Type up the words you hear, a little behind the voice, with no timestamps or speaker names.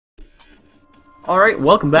Alright,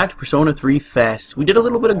 welcome back to Persona 3 FES. We did a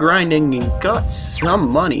little bit of grinding and got some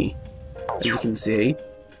money, as you can see,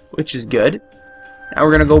 which is good. Now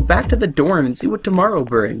we're gonna go back to the dorm and see what tomorrow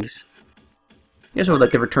brings. Guess I would like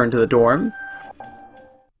to return to the dorm.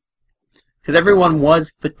 Because everyone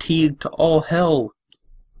was fatigued to all hell.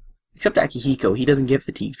 Except Akihiko, he doesn't get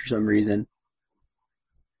fatigued for some reason.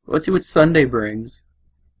 Let's see what Sunday brings.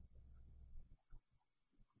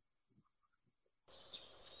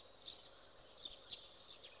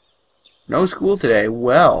 No school today.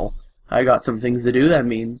 Well, I got some things to do, that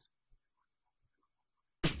means.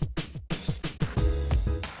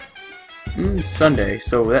 Sunday,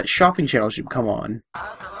 so that shopping channel should come on.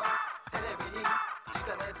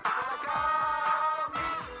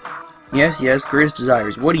 Yes, greatest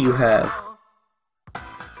desires. What do you have?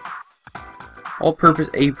 All-purpose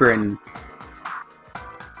apron.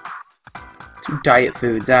 2 diet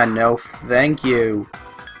foods. Ah, no, thank you.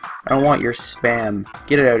 I don't want your spam.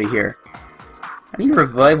 Get it out of here. I need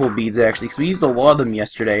revival beads, actually, because we used a lot of them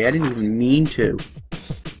yesterday. I didn't even mean to.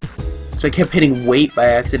 So I kept hitting wait by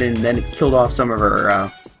accident, and then it killed off some of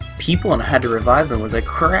our people, and I had to revive them. I was like,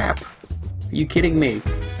 crap! Are you kidding me?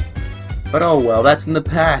 But oh well, that's in the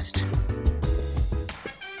past.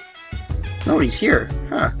 Nobody's here.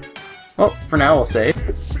 Huh. Well, for now I'll say.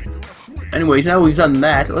 Anyways, now we've done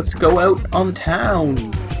that, let's go out on the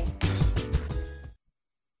town.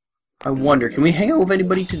 I wonder, can we hang out with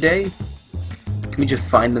anybody today? Can we just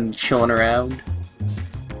find them chilling around?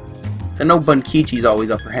 I know Bunkichi's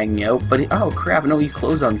always up for hanging out, but oh crap, no, he's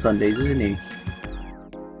closed on Sundays, isn't he?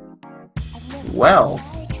 Well,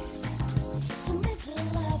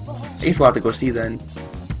 I guess we'll have to go see then.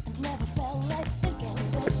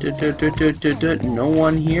 No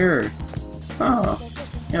one here. Oh,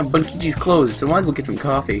 yeah, Bunkichi's closed, so might as well get some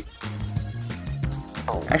coffee.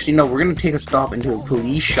 Actually, no, we're gonna take a stop into a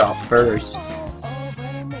police shop first.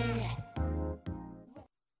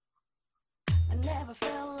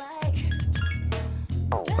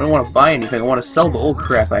 I don't want to buy anything, I want to sell the old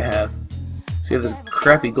crap I have. So we have this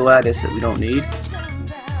crappy Gladys that we don't need.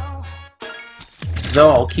 Though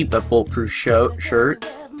I'll keep that bulletproof shirt.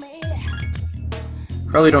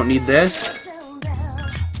 Probably don't need this.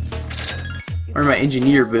 Or my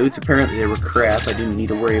engineer boots, apparently they were crap, I didn't need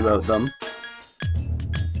to worry about them.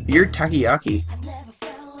 You're Takoyaki.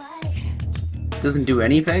 Doesn't do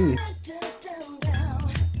anything?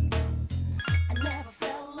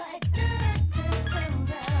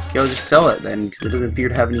 Okay, I'll just sell it then, because it doesn't appear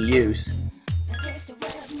to have any use.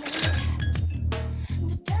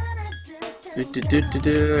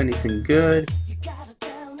 Anything good?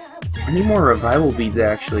 I need more revival beads,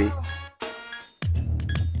 actually.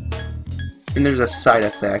 And there's a side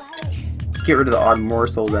effect. Let's get rid of the odd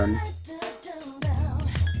morsel then.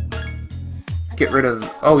 Let's get rid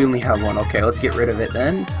of... oh, we only have one. Okay, let's get rid of it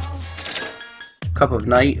then. Cup of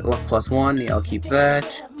Night, +1. Yeah, I'll keep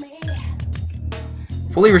that.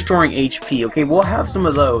 Fully restoring HP. Okay, we'll have some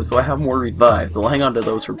of those, so I have more revives. I'll hang on to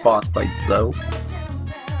those for boss fights, though.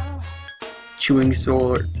 Chewing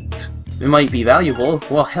sword. It might be valuable.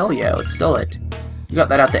 Well, hell yeah, let's sell it. We got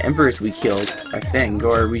that out the Empress we killed, I think,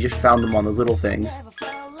 or we just found them on those little things.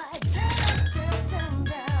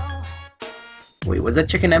 Wait, was that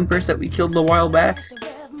Chicken Empress that we killed a while back?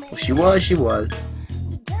 Well, she was.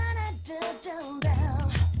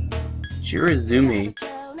 Shirazumi.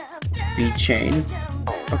 Bead chain.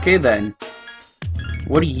 Okay then.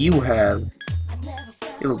 What do you have?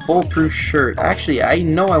 You have a bulletproof shirt. Actually, I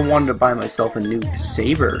know I wanted to buy myself a new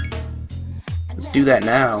saber. Let's do that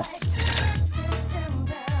now.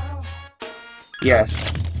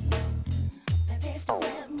 Yes.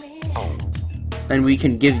 Then we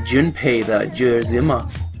can give Junpei the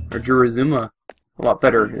Jurazuma a lot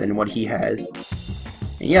better than what he has.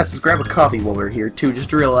 And yes, let's grab a coffee while we're here too, just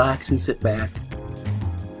to relax and sit back.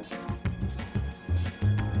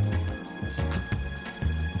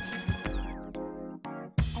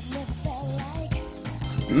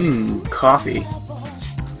 Coffee.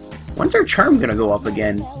 When's our charm gonna go up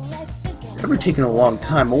again? Ever taken a long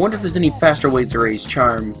time. I wonder if there's any faster ways to raise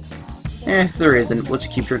charm. If there isn't, let's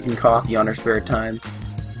keep drinking coffee on our spare time.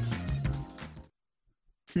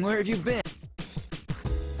 Where have you been?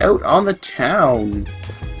 Out on the town.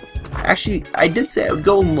 Actually, I did say I would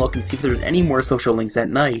go and look and see if there's any more social links at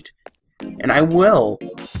night. And I will.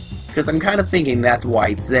 Because I'm kind of thinking that's why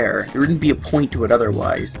it's there. There wouldn't be a point to it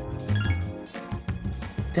otherwise.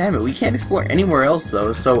 Damn it, we can't explore anywhere else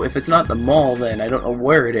though, so if it's not the mall, then I don't know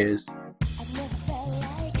where it is.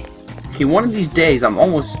 Okay, one of these days,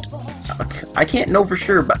 I can't know for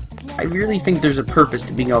sure, but I really think there's a purpose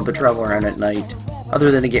to being able to travel around at night, other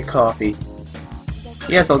than to get coffee.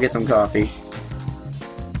 Yes, I'll get some coffee.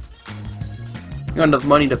 Got enough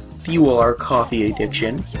money to fuel our coffee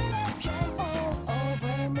addiction.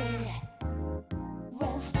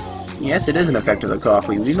 Yes, it is an effect of the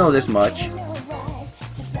coffee. We know this much.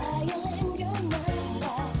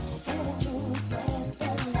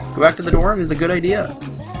 Go back to the dorm is a good idea.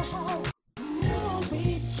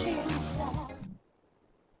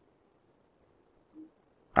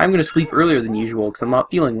 I'm gonna sleep earlier than usual because I'm not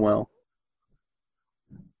feeling well.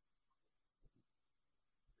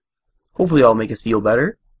 Hopefully I'll make us feel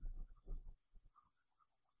better.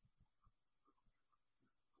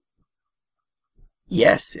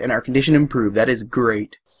 Yes, and our condition improved. That is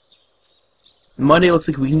great. Monday looks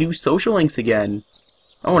like we can do social links again.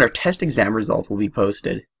 Oh, and our test exam results will be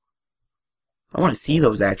posted. I want to see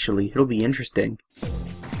those actually. It'll be interesting.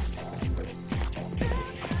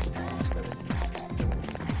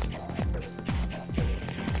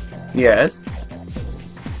 Yes.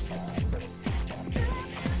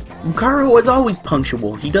 Lucario is always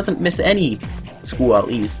punctual. He doesn't miss any school at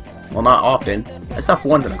least. Well, not often. I stopped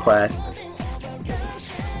once in a class.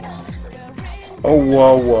 Oh,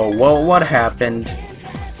 whoa, whoa, whoa, what happened?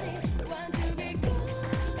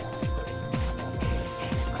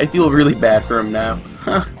 I feel really bad for him now.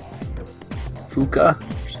 Huh. Fuka?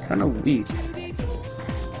 She's kinda weak.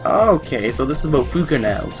 Okay, so this is about Fuka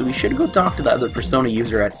now, so we should go talk to the other Persona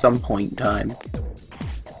user at some point in time.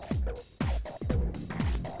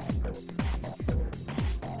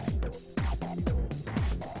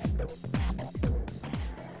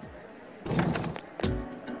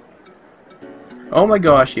 Oh my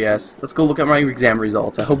gosh, yes. Let's go look at my exam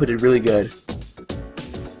results. I hope I did really good.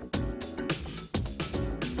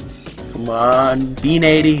 Come on, Bean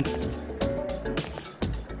 80.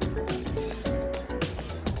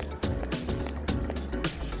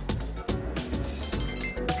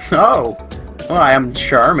 Oh! Well, I am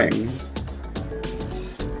charming.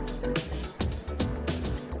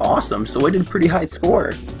 Awesome, so I did a pretty high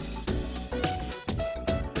score.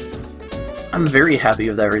 I'm very happy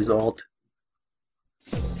with that result.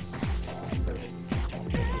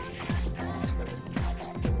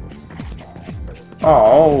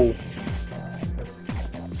 Oh.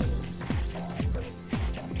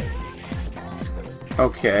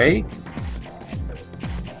 Okay.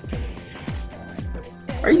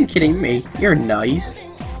 Are you kidding me? You're nice.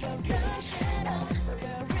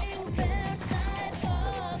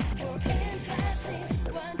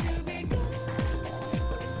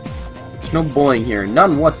 There's no bullying here.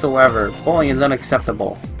 None whatsoever. Bullying is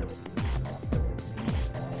unacceptable.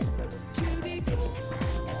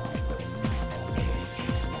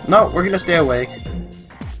 No, we're gonna stay awake.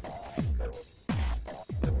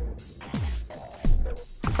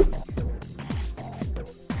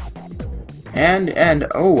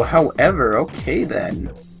 Oh, however, okay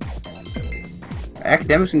then.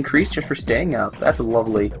 Academics increased just for staying up. That's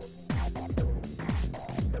lovely.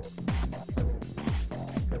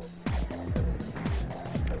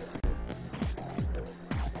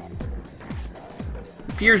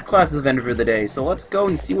 Pierre's class has ended for the day, so let's go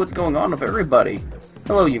and see what's going on with everybody.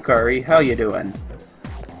 Hello, Yukari. How you doing?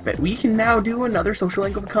 But we can now do another social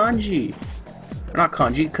link with Kanji. Or not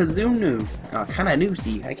Kanji, Kazunu. Oh,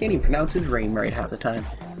 Kananusi. I can't even pronounce his name right half the time.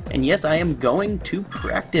 And yes, I am going to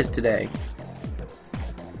practice today.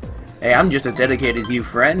 Hey, I'm just as dedicated as you,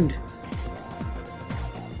 friend.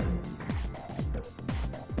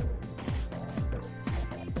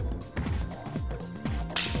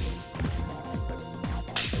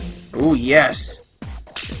 Ooh, yes.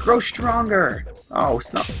 Grow stronger. Oh,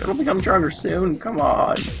 it's not. It'll become stronger soon. Come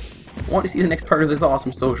on. I want to see the next part of this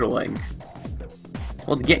awesome social link.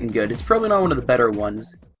 Well, it's getting good. It's probably not one of the better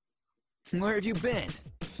ones. Where have you been?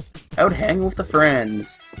 Out hanging with the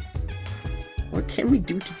friends. What can we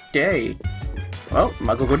do today? Well,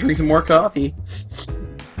 might as well go drink some more coffee.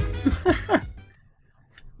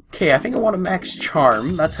 Okay, I think I want to max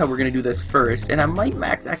Charm. That's how we're going to do this first. And I might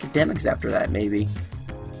max Academics after that, maybe.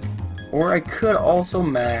 Or I could also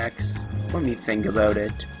max... Let me think about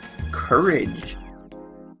it. Courage.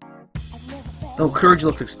 Oh, Courage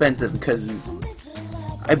looks expensive because...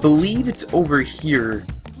 I believe it's over here.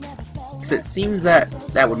 Because it seems that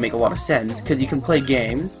that would make a lot of sense. Because you can play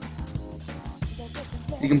games.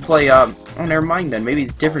 You can play, oh, never mind then. Maybe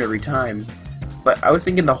it's different every time. But I was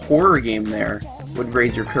thinking the horror game there would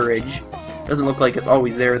raise your courage. Doesn't look like it's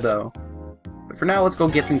always there, though. But for now, let's go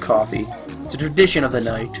get some coffee. It's a tradition of the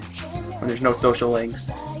night. When there's no social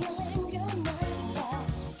links.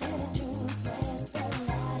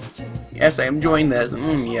 Yes, I am enjoying this.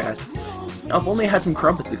 Yes. Now, if only I had some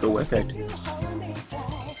crumpets to go with it.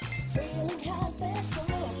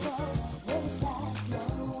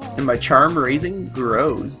 And my charm raising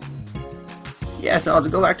grows. Yes, I'll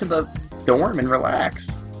just go back to the dorm and relax.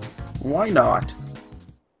 Why not?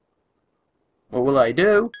 What will I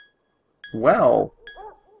do? Well,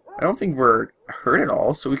 I don't think we're hurt at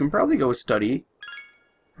all, so we can probably go study.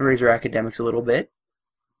 Raise our academics a little bit.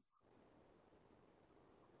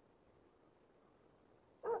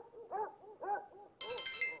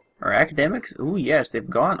 Our academics? Ooh, yes, they've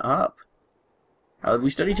gone up. How have we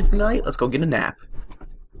studied for tonight? Let's go get a nap.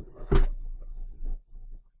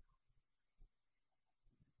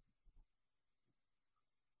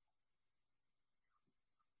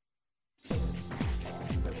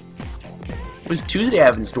 What does Tuesday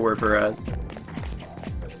have in store for us?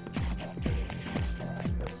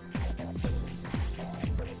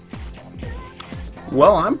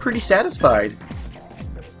 Well, I'm pretty satisfied.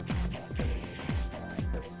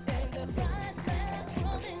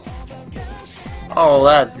 Oh,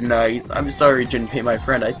 that's nice. I'm sorry, Junpei, my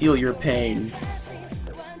friend. I feel your pain.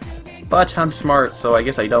 But I'm smart, so I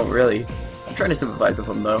guess I don't really. I'm trying to sympathize with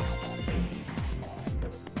him, though.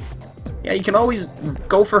 Yeah, you can always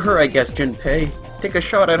go for her, I guess, Junpei. Take a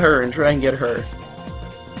shot at her and try and get her.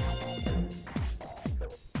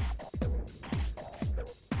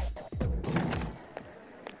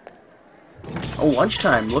 Oh,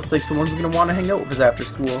 lunchtime. Looks like someone's gonna want to hang out with us after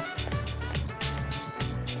school.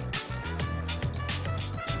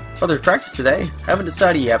 Oh, there's practice today. Haven't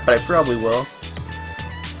decided yet, but I probably will.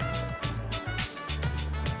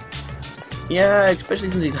 Yeah, especially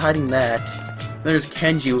since he's hiding that. There's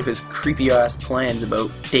Kenji with his creepy-ass plans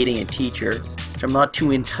about dating a teacher, which I'm not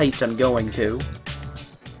too enticed on going to.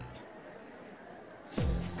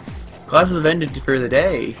 Classes have ended for the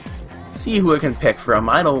day. See who I can pick from.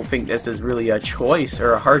 I don't think this is really a choice,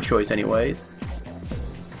 or a hard choice anyways.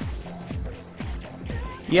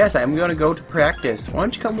 Yes, I'm gonna go to practice. Why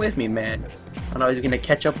don't you come with me, man? I know he's gonna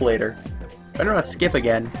catch up later. Better not skip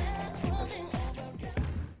again.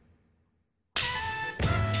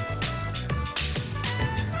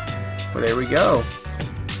 Well, there we go.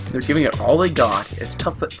 They're giving it all they got. It's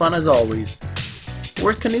tough but fun as always.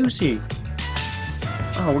 Where's Kanushi?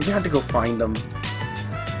 Oh, we're gonna have to go find them.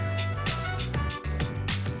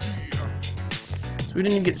 So we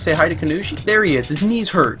didn't even get to say hi to Kanushi. There he is. His knee's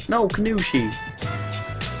hurt. No, Kanushi.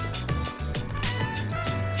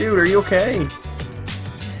 Dude, are you okay?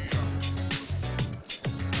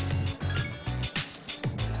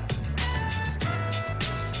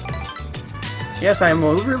 Yes, I am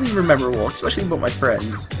really memorable, especially about my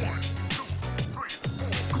friends.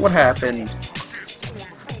 What happened?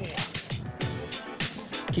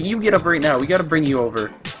 Can you get up right now? We gotta bring you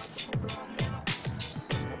over.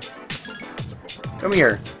 Come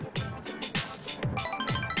here.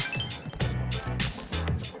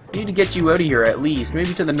 We need to get you out of here at least.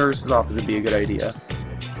 Maybe to the nurse's office would be a good idea.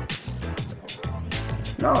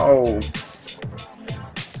 No.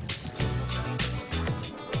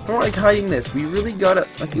 I don't like hiding this. We really gotta...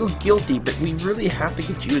 I feel guilty, but we really have to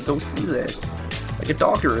get you to go see this. Like a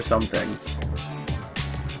doctor or something.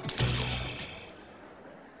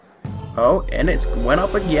 Oh, and it's went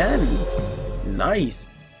up again.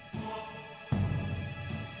 Nice.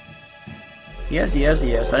 Yes, yes,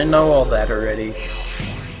 yes. I know all that already.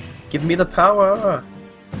 Give me the power!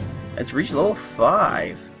 It's reached level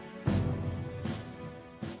 5.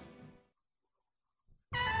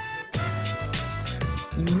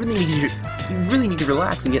 You really need to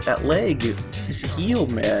relax and get that leg just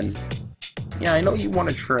healed, man. Yeah, I know you want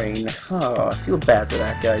to train. Oh, I feel bad for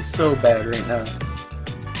that guy. So bad right now.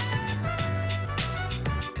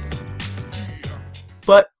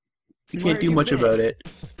 But you can't do much about it.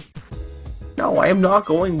 No, I am not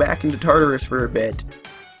going back into Tartarus for a bit.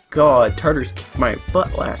 God, Tartarus kicked my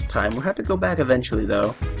butt last time. We'll have to go back eventually,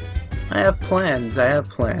 though. I have plans.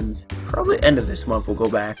 Probably end of this month we'll go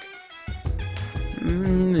back.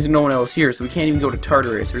 There's no one else here, so we can't even go to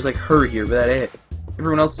Tartarus. There's like her here, but that's it.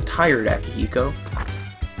 Everyone else is tired, Akihiko.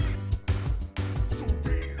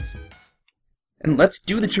 And let's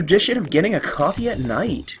do the tradition of getting a coffee at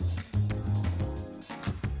night.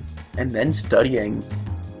 And then studying.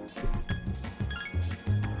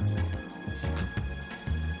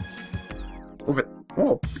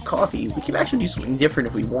 Oh, coffee. We can actually do something different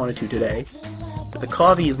if we wanted to today. But the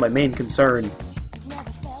coffee is my main concern.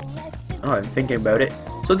 Oh, I'm thinking about it.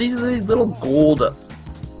 So these are these little gold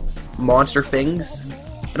monster things.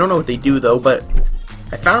 I don't know what they do though, but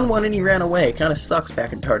I found one and he ran away. It kind of sucks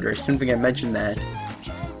back in Tartarus. Didn't think I mentioned that.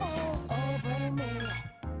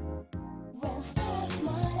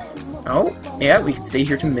 Oh, yeah, we can stay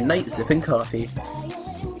here till midnight sipping coffee.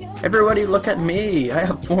 Everybody look at me! I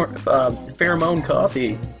have pheromone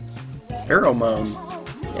coffee. Pheromone.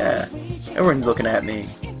 Yeah, everyone's looking at me.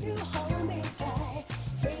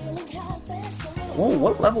 Whoa,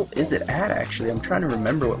 what level is it at, actually? I'm trying to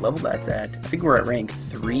remember what level that's at. I think we're at rank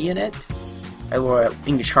 3 in it. We're at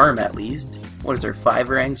in Charm, at least. What is there, 5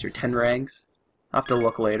 ranks or 10 ranks? I'll have to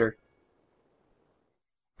look later.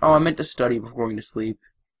 Oh, I meant to study before going to sleep.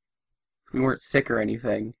 We weren't sick or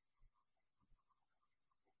anything.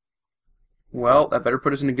 Well, that better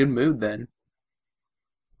put us in a good mood, then.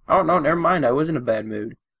 Oh, no, never mind. I was in a bad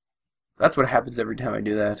mood. That's what happens every time I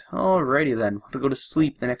do that. Alrighty, then. We'll have to go to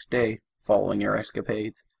sleep the next day, following our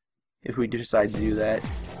escapades. If we decide to do that.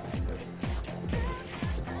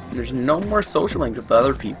 And there's no more social links with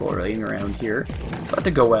other people relating around here. So I have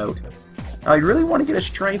to go out. I really want to get a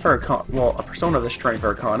Strength Arcana, well, a persona of the Strength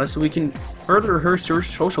Arcana, so we can further her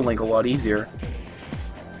social link a lot easier.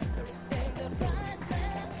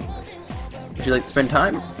 Would you like to spend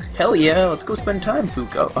time? Hell yeah, let's go spend time,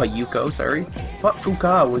 Yuko, sorry. What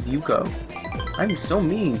Fuka was Yuko? I'm so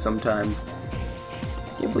mean sometimes.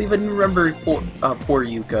 Can't believe I didn't remember poor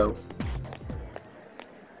Yuko.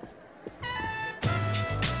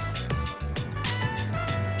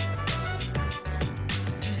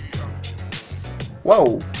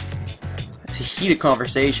 Whoa! That's a heated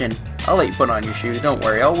conversation. I'll let you put on your shoes, don't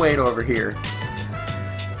worry, I'll wait over here.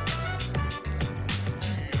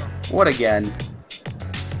 What again?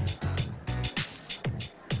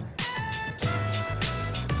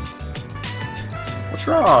 What's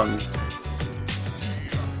wrong?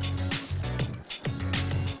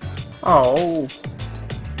 Oh.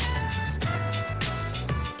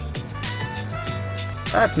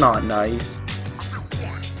 That's not nice.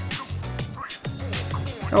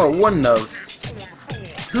 Oh, it wouldn't have.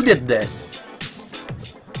 Who did this?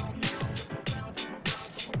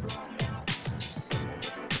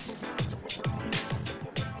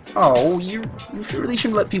 Oh, you really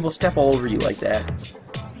shouldn't let people step all over you like that.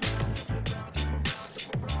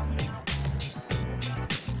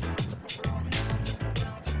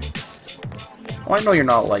 Oh, I know you're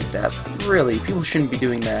not like that. Really, people shouldn't be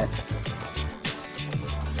doing that.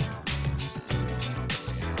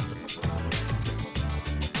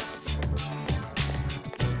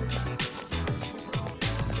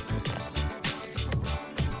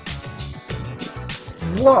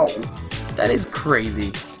 Whoa! That is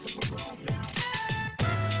crazy.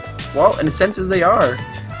 Well, in a sense as they are.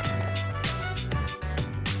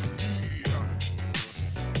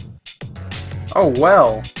 Oh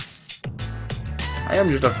well. I am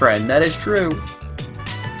just a friend, that is true.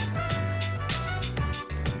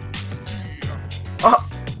 Oh!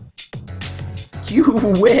 You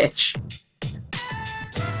witch!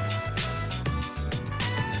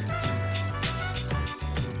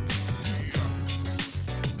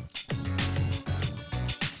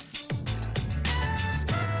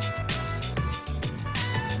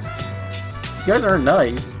 You guys aren't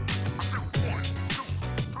nice.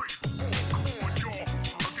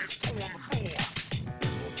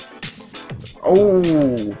 Oh,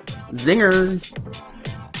 zinger!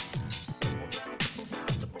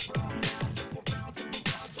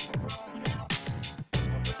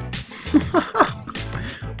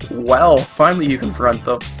 Well, finally you confront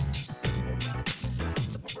them.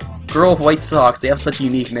 Girl with white socks, they have such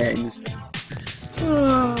unique names.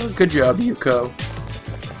 Good job, Yuko.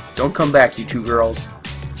 Don't come back, you two girls.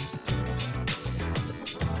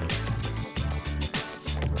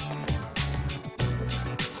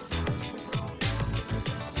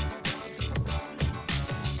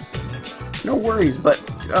 No worries, but,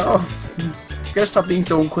 you gotta stop being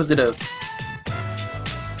so inquisitive.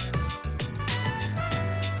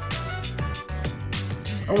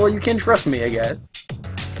 Oh, well, you can trust me, I guess.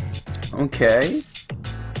 Okay.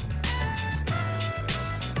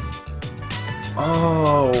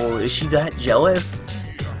 Oh, is she that jealous?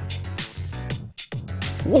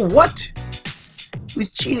 Whoa, what? Who's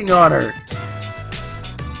cheating on her?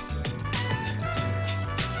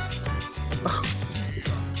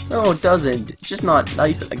 No, it doesn't. It's just not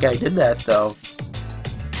nice that the guy did that, though.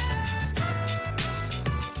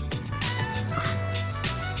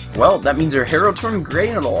 Well, that means her hair will turn gray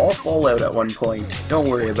and it'll all fall out at one point. Don't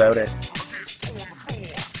worry about it.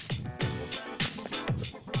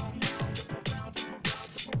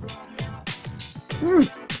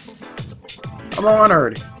 I'm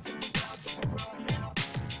honored.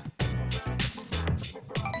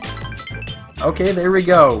 Okay, there we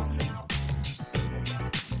go.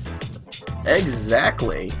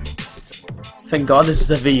 Exactly. Thank God this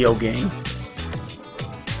is a video game.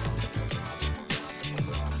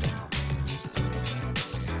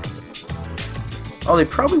 Oh, they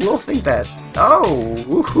probably will think that. Oh,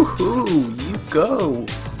 woohoo, you go.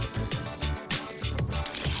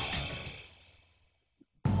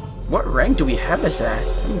 What rank do we have us at?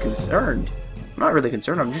 I'm concerned. not really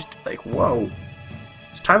concerned, I'm just like, whoa.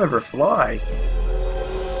 Does time ever fly?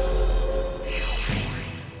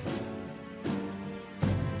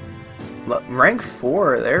 Rank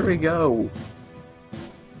 4, there we go.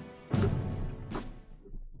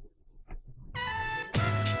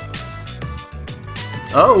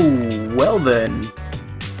 Oh, well then.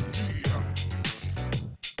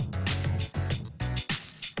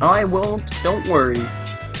 I won't, don't worry.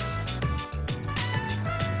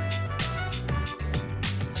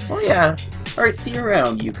 Well, yeah. Alright, see you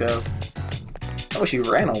around, Yuko. Oh, she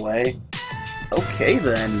ran away. Okay,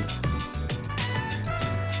 then.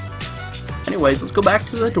 Anyways, let's go back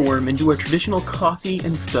to the dorm and do our traditional coffee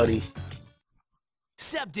and study.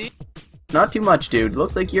 Sup, dude? Not too much, dude.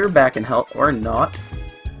 Looks like you're back in health, or not.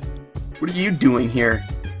 What are you doing here?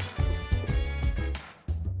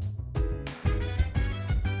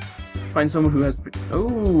 Find someone who has...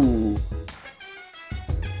 Oh.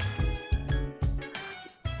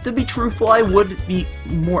 To be truthful, I would be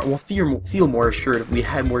more... well, feel more assured if we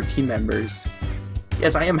had more team members.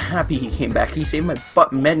 Yes, I am happy he came back. He saved my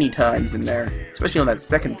butt many times in there. Especially on that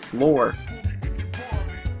second floor.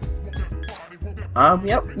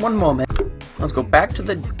 Yep, one moment. Let's go back to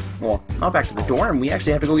the... well, not back to the dorm. We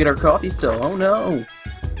actually have to go get our coffee still. Oh no.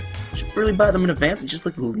 Should really buy them in advance and just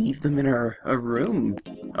like leave them in our room.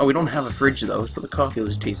 Oh, we don't have a fridge though, so the coffee will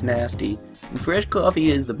just taste nasty. And fresh coffee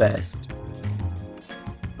is the best.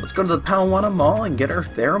 Let's go to the Palawana Mall and get our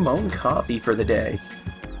pheromone coffee for the day.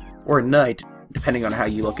 Or night, depending on how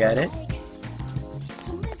you look at it.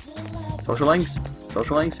 Social links?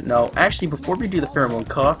 Social links? No, actually before we do the pheromone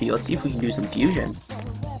coffee, let's see if we can do some fusion.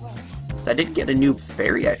 I did get a new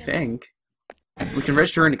fairy, I think. We can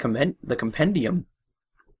register in the compendium.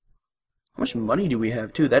 How much money do we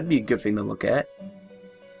have, too? That'd be a good thing to look at.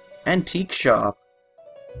 Antique shop.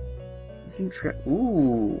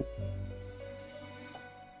 Ooh.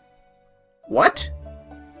 What?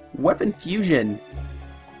 Weapon fusion.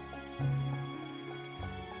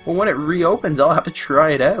 Well, when it reopens, I'll have to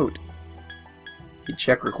try it out. You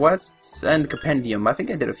check requests and compendium. I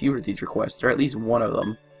think I did a few of these requests, or at least one of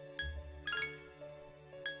them.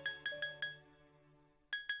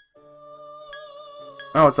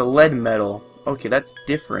 Oh, it's a lead medal. Okay, that's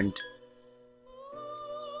different.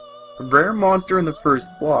 A rare monster in the first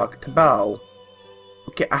block, Tabao.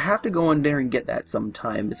 Okay, I have to go in there and get that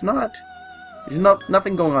sometime. It's not... there's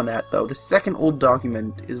nothing going on that, though. The second old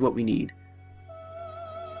document is what we need.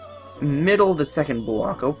 Middle of the second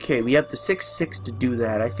block. Okay, we have the 6-6 to do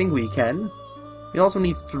that. I think we can. We also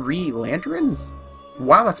need 3 lanterns?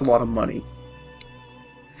 Wow, that's a lot of money.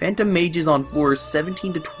 Phantom Mages on floors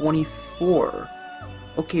 17 to 24.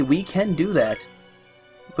 Okay, we can do that.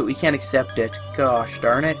 But we can't accept it. Gosh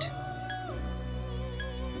darn it.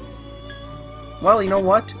 Well, you know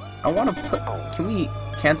what? I want to put... can we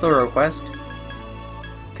cancel our request?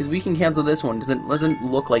 Because we can cancel this one. Doesn't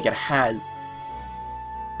look like it has...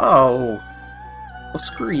 oh. Well,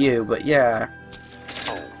 screw you, but yeah.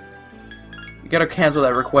 We gotta cancel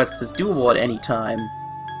that request because it's doable at any time.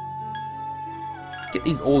 Get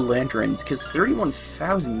these old lanterns, because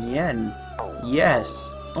 31,000 yen.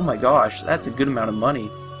 Yes. Oh my gosh, that's a good amount of money.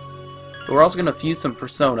 But we're also gonna fuse some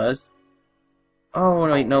personas. Oh,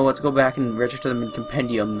 wait, no, let's go back and register them in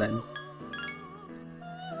compendium then.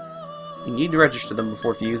 You need to register them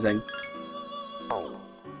before fusing.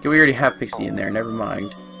 Okay, we already have Pixie in there, never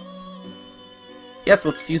mind. Yes,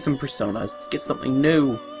 let's fuse some personas. Let's get something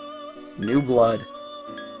new. New blood.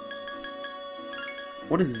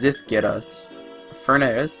 What does this get us? A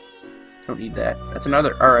furnace? Don't need that. That's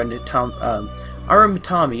another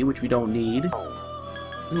Aramitami, which we don't need.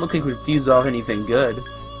 Doesn't look like we fuse off anything good.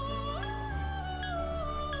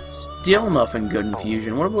 Still nothing good in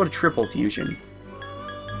fusion. What about a triple fusion?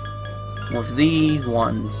 With these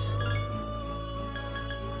ones.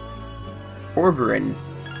 Orberin.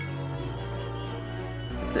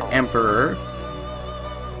 That's the Emperor.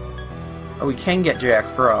 Oh, we can get Jack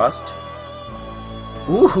Frost.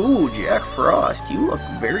 Woohoo, Jack Frost. You look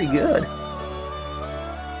very good.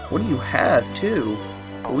 What do you have, too?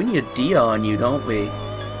 Oh, we need a Dia on you, don't we?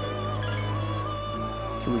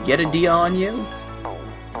 Can we get a Dia on you?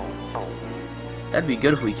 That'd be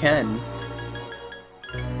good if we can.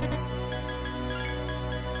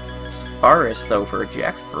 Sparus, though, for a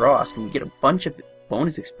Jack Frost. Can we get a bunch of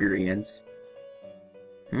bonus experience?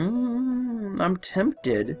 I'm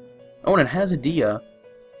tempted. Oh, and it has a Dia.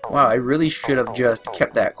 Wow, I really should have just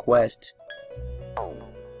kept that quest.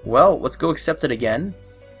 Well, let's go accept it again.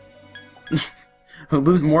 We'll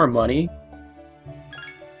lose more money.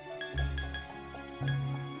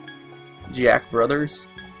 Jack Brothers.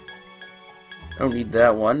 Don't need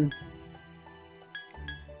that one.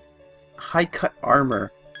 high-cut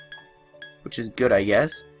armor, which is good, I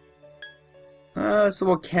guess. So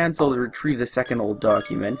we'll cancel to retrieve the second old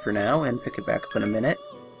document for now and pick it back up in a minute.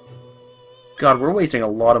 God, we're wasting a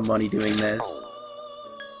lot of money doing this.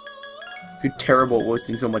 I feel terrible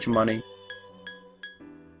wasting so much money.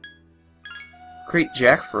 Create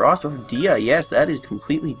Jack Frost with Dia. Yes, that is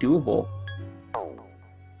completely doable.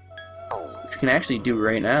 Which we can actually do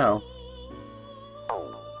right now.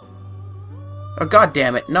 Oh, god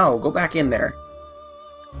damn it. No, go back in there.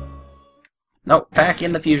 No, back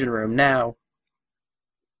in the fusion room now.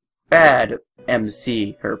 Bad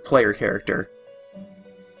MC, her player character.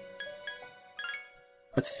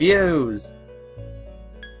 Let's fuse.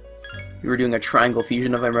 We were doing a triangle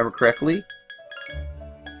fusion, if I remember correctly.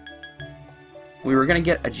 We were gonna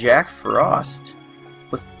get a Jack Frost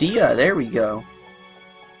with Dia. There we go.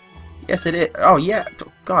 Yes, it is. Oh yeah.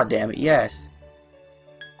 God damn it. Yes.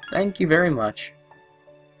 Thank you very much.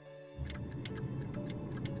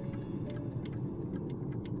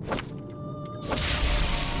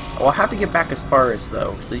 I'll have to get back Asparis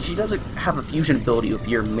though, so she doesn't have a fusion ability with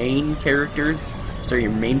your main characters, so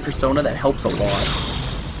your main persona that helps a lot.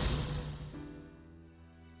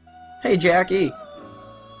 Hey Jackie,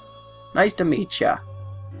 nice to meet ya.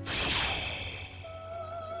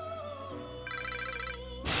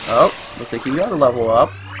 Oh, looks like you got a level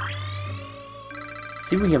up. Let's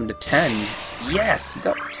see if we can get him to 10. Yes, he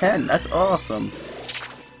got 10. That's awesome.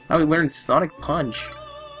 Now we learned Sonic Punch.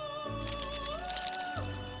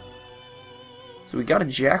 So we got a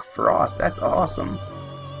Jack Frost. That's awesome.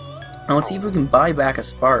 Now let's see if we can buy back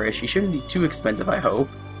Asparis. She shouldn't be too expensive, I hope.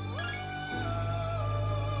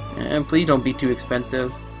 And please don't be too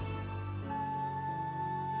expensive.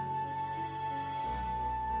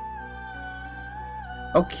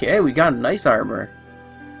 Okay, we got nice armor.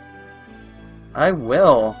 I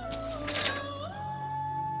will.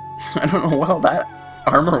 I don't know how that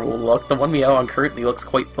armor will look. The one we have on currently looks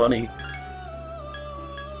quite funny.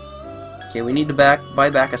 Okay, we need to buy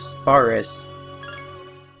back Asparis.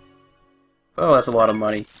 Oh, that's a lot of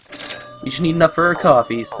money. We just need enough for our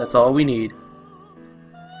coffees. That's all we need.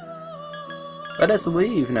 Let us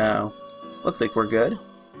leave now. Looks like we're good.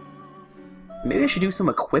 Maybe I should do some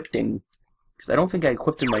equipping, because I don't think I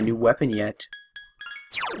equipped my new weapon yet.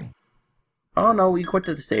 Oh no, we equipped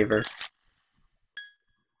the saver.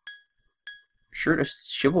 Shirt of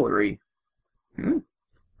Chivalry. I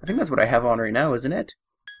think that's what I have on right now, isn't it?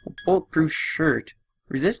 A bulletproof shirt.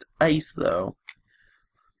 Resist ice, though.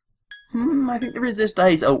 I think the resist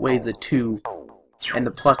ice outweighs the 2 and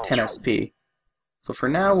the plus 10 SP. So for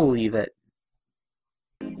now, we'll leave it.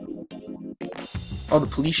 Oh, the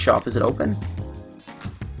police shop. Is it open?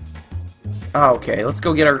 Oh, okay, let's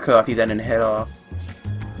go get our coffee then and head off.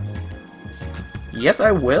 Yes,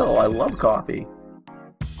 I will. I love coffee.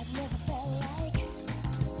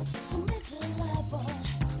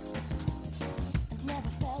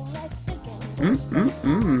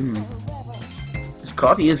 This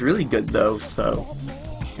coffee is really good though, so...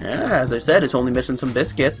 yeah, as I said, it's only missing some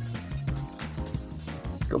biscuits.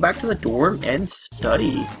 Let's go back to the dorm and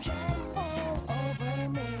study.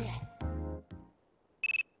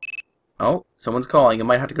 Oh, someone's calling. I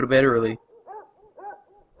might have to go to bed early.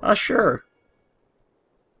 Sure.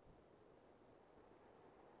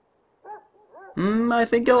 I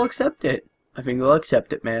think I'll accept it. I think I'll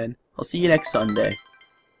accept it, man. I'll see you next Sunday.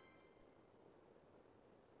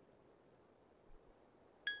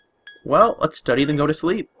 Well, let's study then go to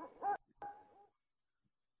sleep.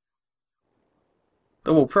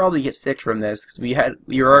 Though we'll probably get sick from this, because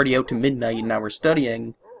we were already out to midnight and now we're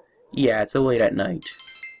studying. Yeah, it's late at night.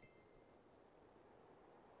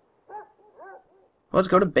 Let's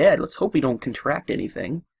go to bed. Let's hope we don't contract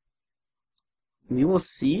anything. We will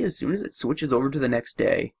see as soon as it switches over to the next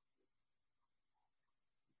day.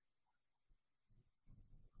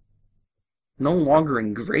 No longer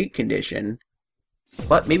in great condition,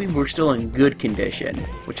 but maybe we're still in good condition,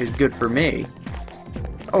 which is good for me.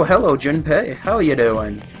 Oh, hello, Junpei. How are you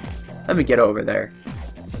doing? Let me get over there.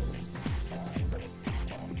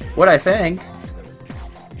 What I think?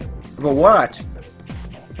 But what?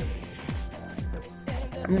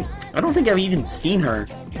 I don't think I've even seen her.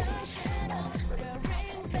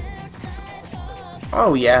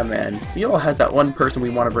 Oh yeah, man. We all has that one person we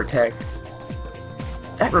want to protect.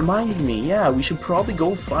 That reminds me, yeah, we should probably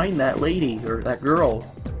go find that lady, or that girl.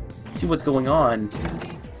 See what's going on.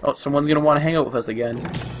 Oh, someone's gonna want to hang out with us again.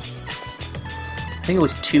 I think it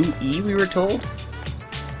was 2E we were told?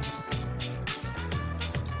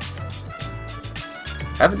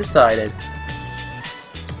 Haven't decided.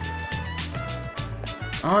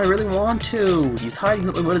 Oh, I really want to. He's hiding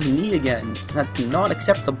something about his knee again. That's not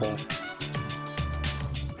acceptable.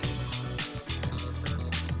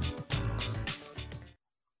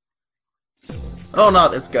 Oh,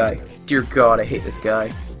 not this guy. Dear God, I hate this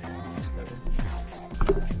guy.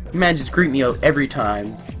 Man, just creep me out every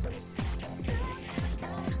time.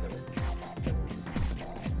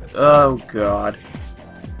 Oh God.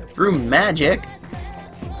 Through magic?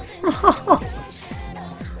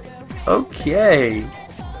 Okay.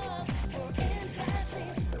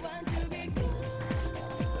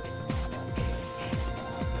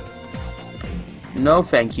 No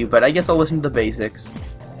thank you, but I guess I'll listen to the basics.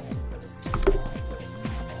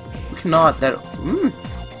 We cannot, that...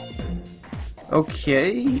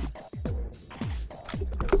 Okay.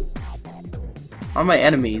 On my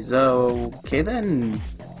enemies, okay then.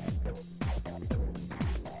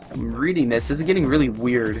 I'm reading this. This is getting really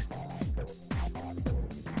weird.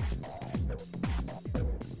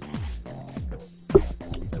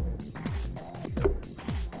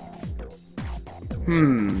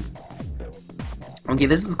 Okay,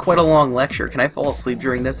 this is quite a long lecture. Can I fall asleep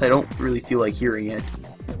during this? I don't really feel like hearing it.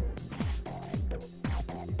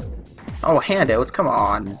 Oh, handouts, come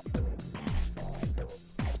on.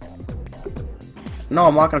 No,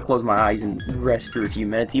 I'm not gonna close my eyes and rest for a few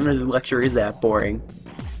minutes, even if the lecture is that boring.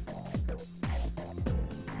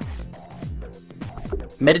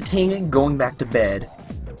 Meditating and going back to bed.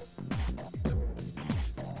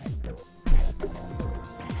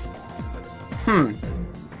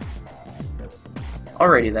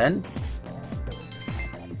 Alrighty then.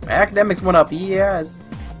 My academics went up, yes.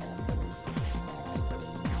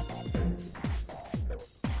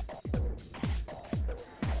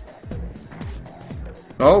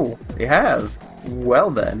 Oh, they have. Well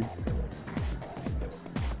then.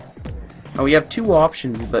 Oh, we have two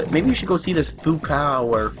options, but maybe we should go see this Fuka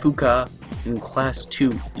or Fuka in class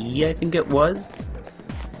 2E, I think it was.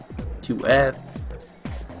 2F.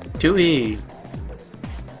 2E.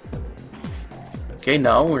 Okay,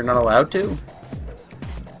 no, we're not allowed to.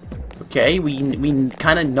 Okay, we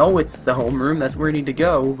kind of know it's the homeroom, that's where we need to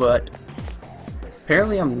go, but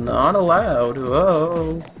apparently I'm not allowed.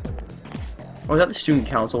 Whoa. Oh, is that the student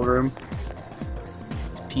council room?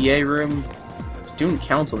 PA room? Student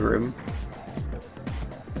council room?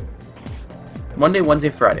 Monday, Wednesday,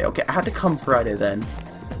 Friday. Okay, I have to come Friday then.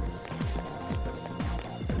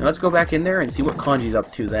 Now let's go back in there and see what Kanji's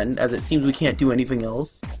up to then, as it seems we can't do anything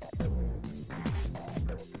else.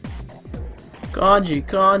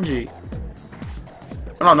 Kanji.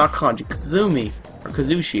 Oh, not Kanji, Kazumi. Or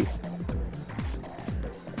Kazushi.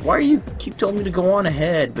 Why do you keep telling me to go on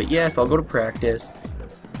ahead? But yes, I'll go to practice.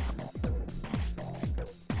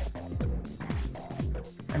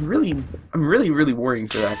 I'm really worrying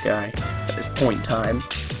for that guy at this point in time.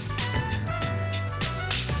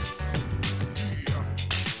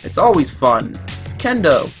 It's always fun. It's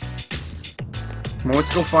Kendo. Well,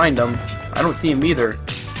 let's go find him. I don't see him either.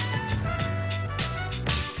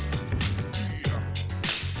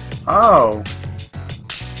 Oh.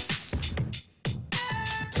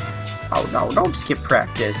 Oh no, don't skip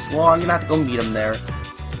practice. Well, I'm gonna have to go meet him there.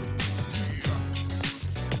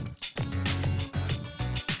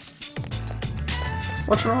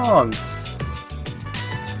 What's wrong?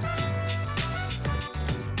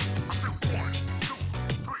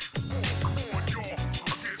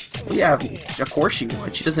 Well, yeah, of course she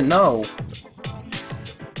would. She doesn't know.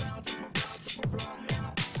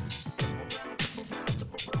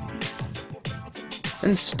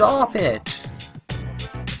 Then stop it!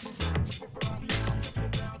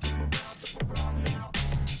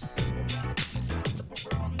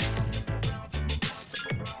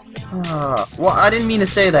 Well, I didn't mean to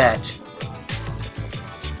say that.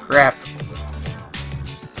 Crap.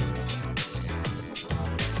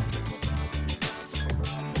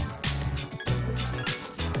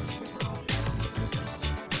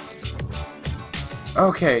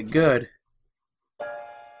 Okay, good.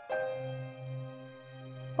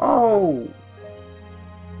 Oh!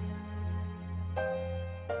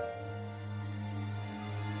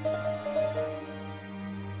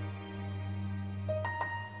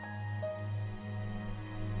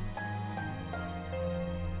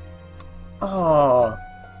 Oh.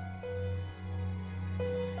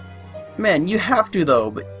 Man, you have to though,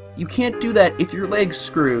 but you can't do that if your leg's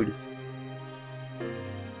screwed.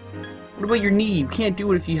 What about your knee? You can't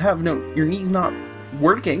do it if you have your knee's not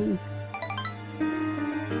working.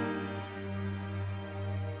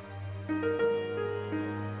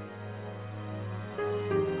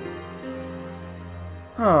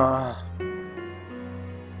 Ah.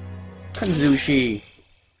 Kazushi.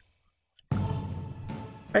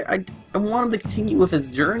 I want him to continue with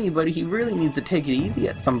his journey, but he really needs to take it easy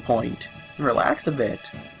at some point. Relax a bit.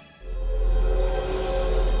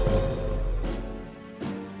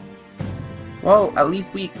 Well, at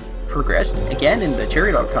least we progressed again in the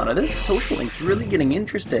Cherry Dog Counter. This social link's really getting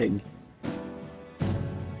interesting.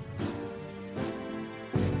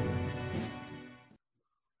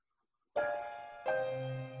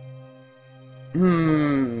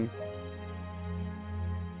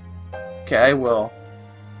 Okay, I will.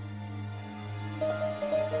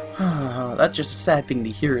 That's just a sad thing to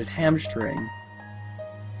hear, is hamstring.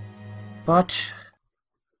 But...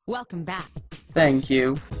 Welcome back. Thank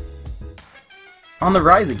you. On the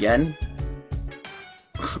rise again.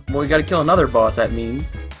 Well, we gotta kill another boss, that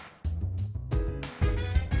means.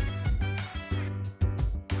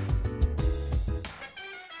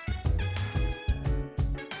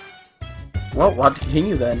 Well, we'll have to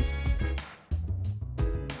continue then.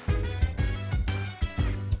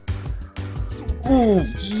 Oh,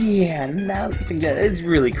 yeah, now you can get it. It's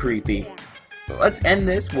really creepy. But let's end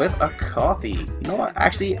this with a coffee. You know what?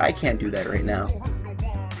 Actually, I can't do that right now.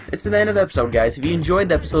 It's the end of the episode, guys. If you enjoyed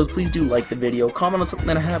the episode, please do like the video, comment on something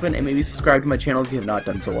that happened, and maybe subscribe to my channel if you have not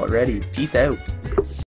done so already. Peace out.